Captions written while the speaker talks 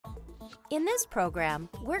In this program,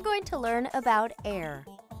 we're going to learn about air.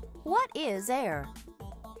 What is air?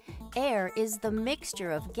 Air is the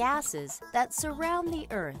mixture of gases that surround the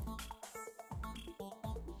Earth.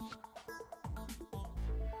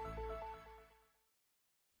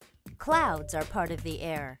 Clouds are part of the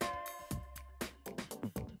air.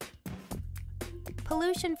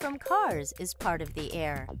 Pollution from cars is part of the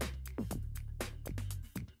air.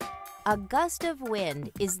 A gust of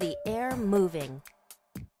wind is the air moving.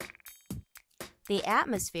 The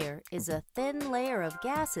atmosphere is a thin layer of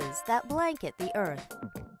gases that blanket the Earth.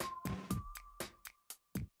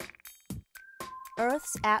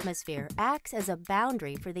 Earth's atmosphere acts as a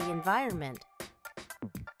boundary for the environment.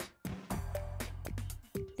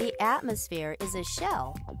 The atmosphere is a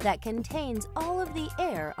shell that contains all of the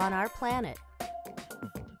air on our planet.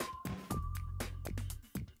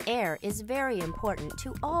 Air is very important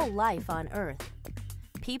to all life on Earth.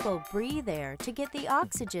 People breathe air to get the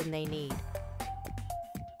oxygen they need.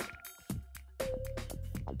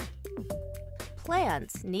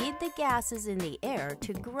 Plants need the gases in the air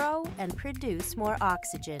to grow and produce more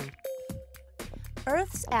oxygen.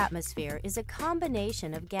 Earth's atmosphere is a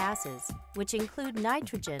combination of gases, which include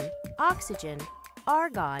nitrogen, oxygen,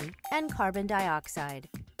 argon, and carbon dioxide.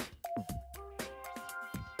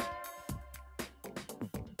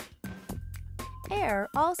 Air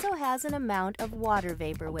also has an amount of water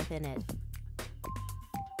vapor within it.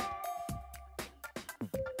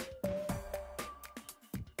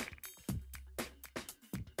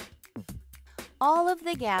 All of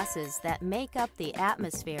the gases that make up the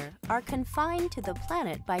atmosphere are confined to the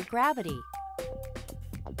planet by gravity.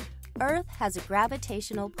 Earth has a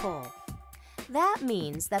gravitational pull. That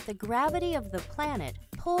means that the gravity of the planet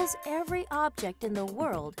pulls every object in the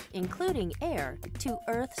world, including air, to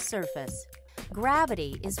Earth's surface.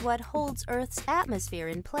 Gravity is what holds Earth's atmosphere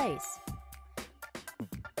in place.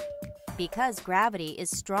 Because gravity is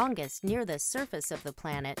strongest near the surface of the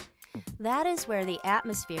planet, that is where the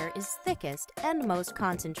atmosphere is thickest and most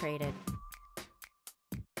concentrated.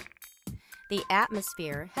 The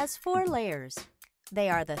atmosphere has 4 layers. They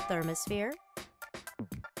are the thermosphere,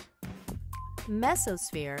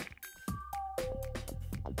 mesosphere,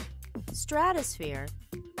 stratosphere,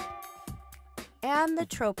 and the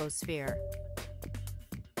troposphere.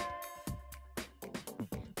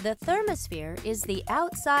 The thermosphere is the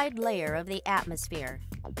outside layer of the atmosphere.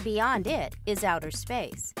 Beyond it is outer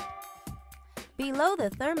space. Below the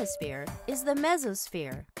thermosphere is the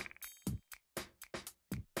mesosphere.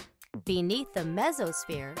 Beneath the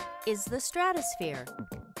mesosphere is the stratosphere.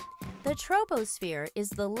 The troposphere is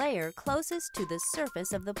the layer closest to the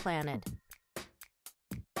surface of the planet.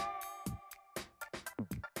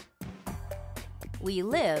 We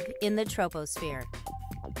live in the troposphere.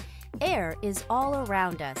 Air is all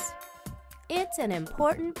around us. It's an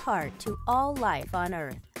important part to all life on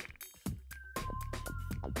Earth.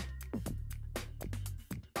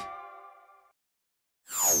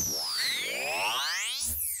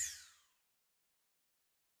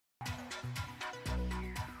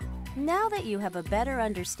 Now that you have a better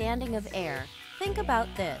understanding of air, think about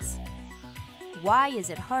this. Why is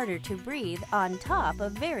it harder to breathe on top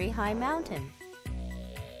of a very high mountain?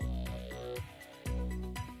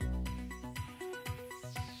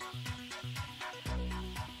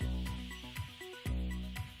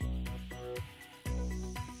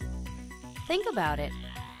 Think about it.